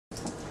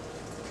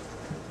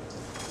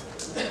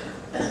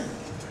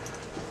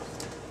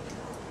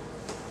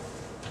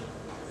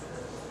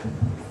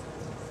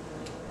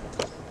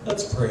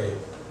Let's pray.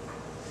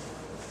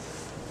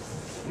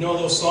 You know,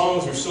 those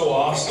songs are so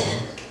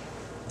awesome.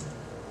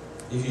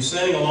 If you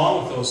sang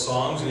along with those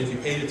songs and if you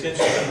paid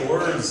attention to the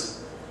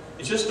words,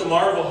 it's just a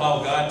marvel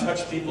how God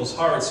touched people's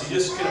hearts. You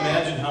just can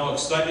imagine how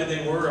excited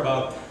they were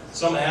about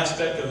some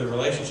aspect of their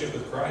relationship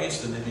with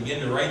Christ, and they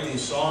begin to write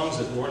these songs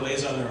that the Lord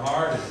lays on their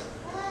heart,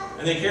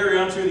 and they carry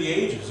on through the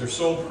ages. They're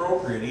so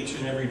appropriate each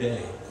and every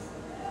day.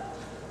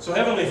 So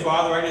Heavenly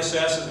Father, I just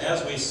ask that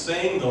as we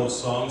sang those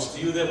songs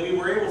to you, that we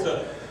were able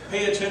to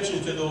pay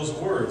attention to those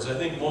words. I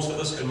think most of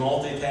us can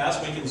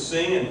multitask. We can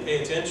sing and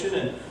pay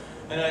attention,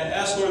 and I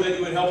ask, Lord, that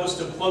you would help us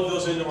to plug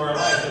those into our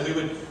life, that we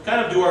would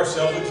kind of do our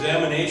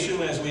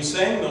self-examination as we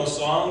sang those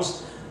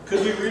songs.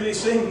 Could we really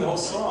sing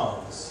those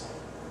songs?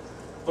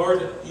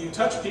 Lord, you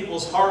touch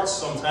people's hearts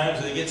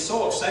sometimes. They get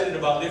so excited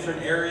about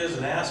different areas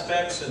and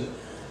aspects, and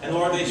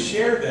Lord, they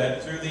shared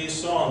that through these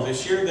songs. They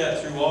shared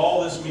that through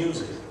all this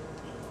music.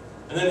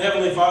 And then,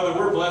 Heavenly Father,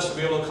 we're blessed to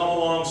be able to come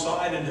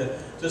alongside and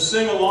to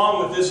sing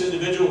along with this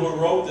individual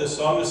who wrote this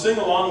song, to sing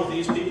along with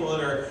these people that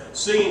are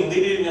singing,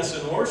 leading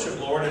us in worship,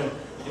 Lord, and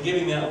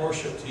giving that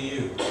worship to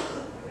you.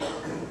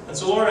 And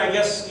so, Lord, I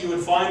guess you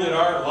would find that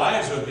our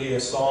lives would be a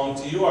song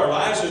to you. Our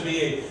lives would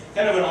be a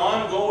kind of an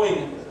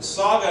ongoing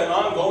saga, an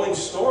ongoing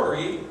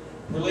story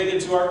related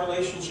to our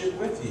relationship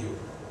with you.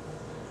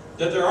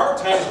 That there are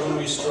times when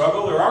we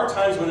struggle, there are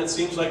times when it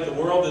seems like the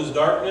world is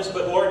darkness,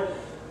 but Lord,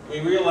 we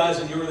realize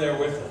that you're there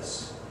with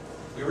us.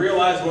 We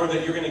realize, Lord,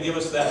 that you're going to give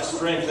us that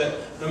strength, that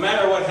no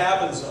matter what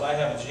happens, I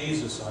have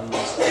Jesus on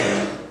my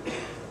side.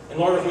 And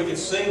Lord, if we could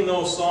sing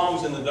those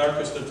songs in the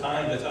darkest of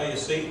times, I tell you,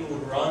 Satan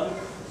would run,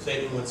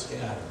 Satan would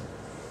scatter.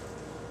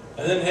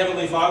 And then,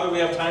 Heavenly Father, we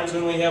have times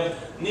when we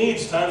have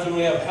needs, times when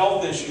we have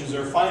health issues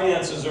or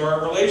finances or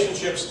our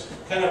relationships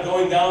kind of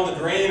going down the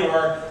drain,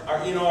 or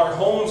our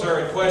homes are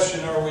in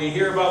question, or we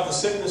hear about the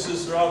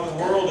sicknesses throughout the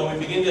world and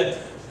we begin to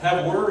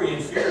have worry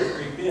and fear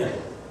creep in.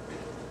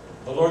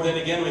 But Lord, then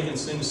again we can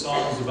sing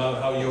songs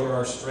about how you're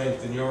our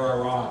strength and you're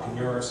our rock and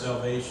you're our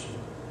salvation.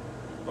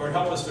 Lord,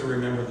 help us to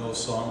remember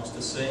those songs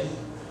to sing.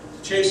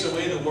 Chase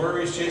away the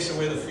worries, chase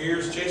away the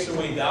fears, chase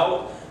away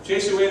doubt,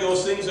 chase away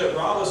those things that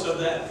rob us of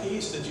that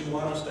peace that you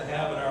want us to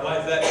have in our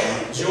life, that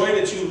joy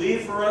that you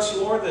leave for us,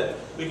 Lord, that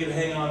we can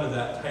hang on to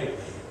that tightly.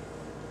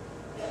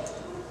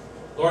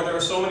 Lord, there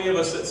are so many of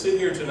us that sit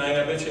here tonight,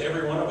 I bet you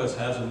every one of us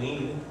has a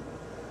need.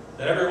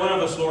 That every one of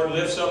us, Lord,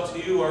 lifts up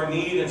to you our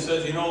need and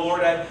says, you know,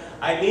 Lord,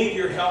 I need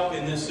your help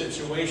in this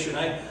situation.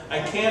 I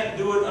can't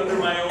do it under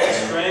my own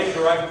strength,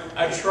 or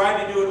I've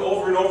tried to do it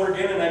over and over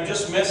again, and I'm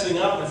just messing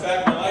up. In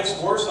fact, my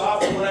life's worse off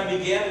than when I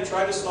began to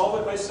try to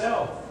solve it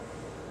myself.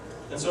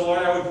 And so, Lord,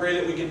 I would pray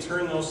that we could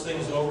turn those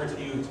things over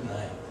to you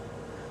tonight.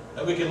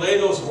 That we could lay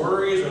those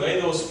worries, or lay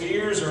those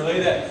fears, or lay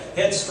that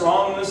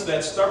headstrongness,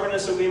 that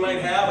stubbornness that we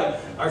might have,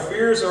 and our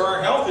fears or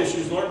our health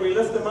issues, Lord, we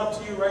lift them up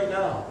to you right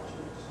now.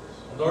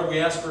 And Lord, we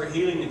ask for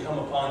healing to come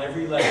upon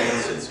every leg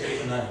that sits here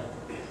tonight.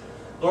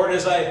 Lord,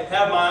 as I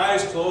have my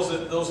eyes closed,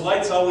 that those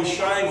lights always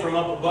shine from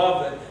up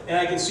above, and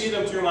I can see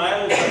them through my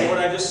eyelids, but Lord,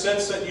 I just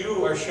sense that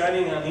you are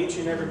shining on each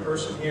and every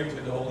person here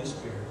through the Holy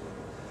Spirit.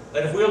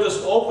 That if we'll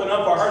just open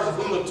up our hearts, if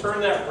we would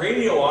turn that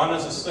radio on,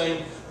 as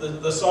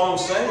the song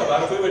sang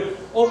about, if we would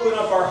open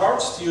up our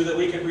hearts to you, that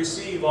we could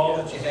receive all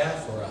that you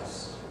have for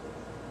us.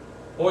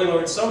 Boy,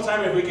 Lord,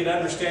 sometime if we could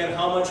understand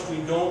how much we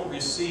don't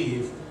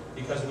receive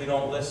because we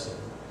don't listen.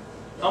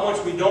 How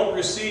much we don't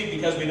receive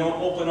because we don't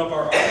open up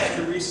our arms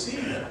to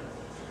receive it.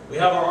 We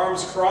have our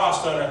arms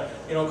crossed on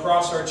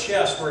across our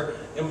chest. We're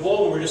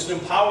emboldened. We're just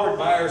empowered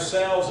by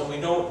ourselves, and we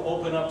don't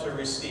open up to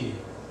receive.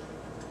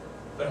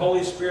 But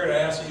Holy Spirit, I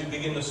ask that you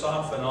begin to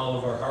soften all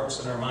of our hearts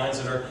and our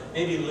minds that are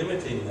maybe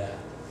limiting that.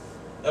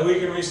 That we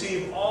can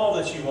receive all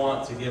that you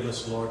want to give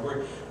us,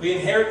 Lord. We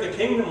inherit the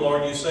kingdom,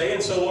 Lord, you say.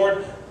 And so,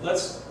 Lord,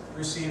 let's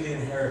receive the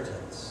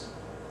inheritance.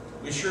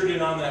 We sure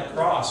did on that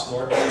cross,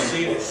 Lord. We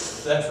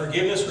received that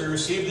forgiveness. We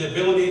received the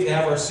ability to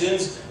have our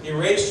sins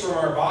erased from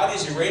our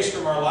bodies, erased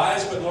from our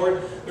lives. But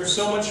Lord, there's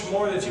so much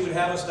more that you would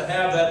have us to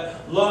have,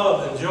 that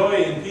love and joy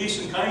and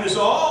peace and kindness,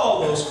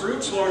 all those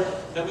fruits, Lord,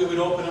 that we would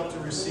open up to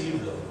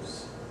receive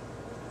those.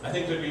 I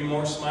think there'd be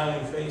more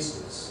smiling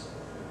faces.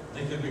 I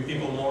think there'd be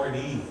people more at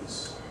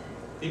ease.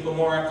 People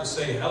more apt to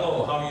say,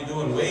 hello, how are you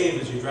doing?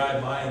 Wave as you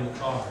drive by in the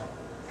car.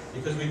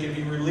 Because we can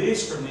be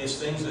released from these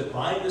things that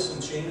bind us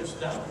and chain us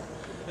down.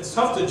 It's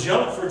tough to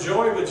jump for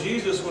joy with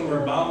Jesus when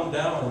we're bound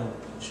down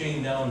and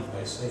chained down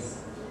by Satan.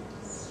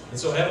 And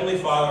so, Heavenly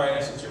Father, I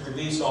ask that you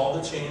release all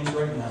the chains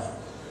right now.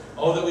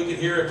 Oh, that we could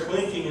hear a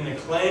clinking and a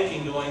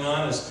clanking going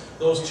on as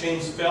those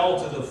chains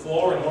fell to the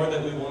floor, and Lord,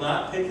 that we will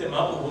not pick them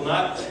up, we will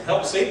not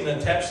help Satan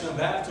attach them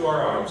back to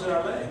our arms and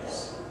our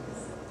legs.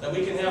 That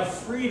we can have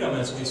freedom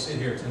as we sit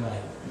here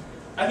tonight.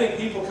 I think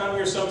people come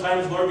here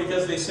sometimes, Lord,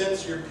 because they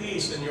sense your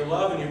peace and your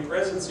love and your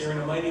presence here in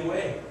a mighty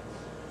way.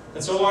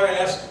 And so, Lord, I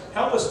ask,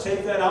 help us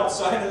take that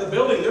outside of the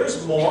building.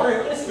 There's more.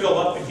 It will fill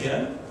up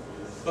again.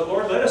 But,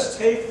 Lord, let us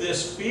take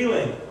this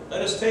feeling,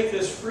 let us take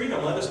this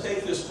freedom, let us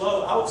take this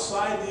love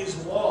outside these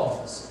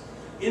walls,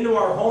 into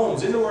our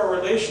homes, into our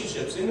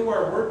relationships, into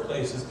our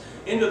workplaces,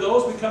 into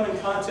those we come in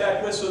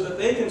contact with so that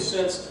they can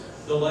sense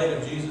the light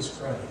of Jesus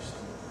Christ.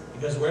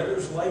 Because where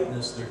there's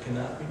lightness, there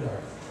cannot be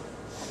dark.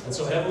 And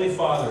so, Heavenly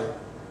Father,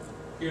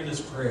 hear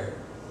this prayer.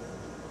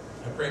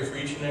 I pray for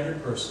each and every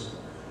person,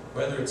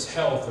 whether it's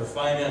health or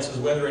finances,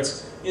 whether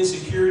it's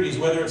insecurities,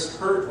 whether it's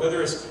hurt,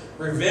 whether it's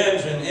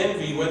revenge and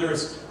envy, whether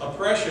it's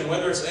oppression,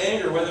 whether it's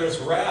anger, whether it's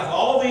wrath.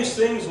 All these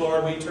things,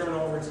 Lord, we turn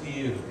over to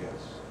you. Yes.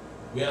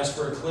 We ask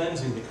for a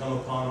cleansing to come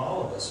upon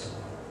all of us,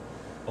 Lord.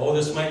 Oh,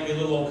 this might be a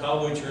little old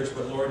cowboy church,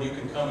 but Lord, you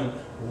can come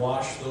and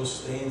wash those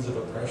stains of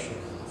oppression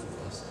off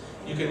of us.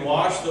 You can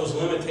wash those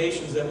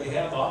limitations that we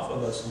have off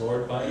of us,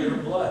 Lord, by your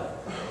blood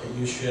that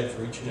you shed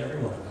for each and every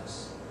one of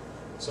us.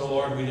 So,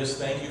 Lord, we just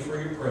thank you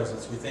for your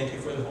presence. We thank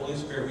you for the Holy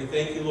Spirit. We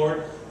thank you,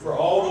 Lord, for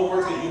all the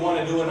work that you want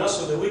to do in us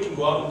so that we can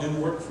go out and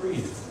do work for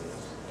you.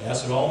 I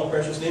ask it all in the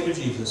precious name of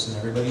Jesus. And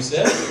everybody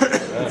said,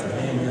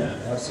 Amen.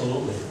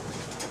 Absolutely.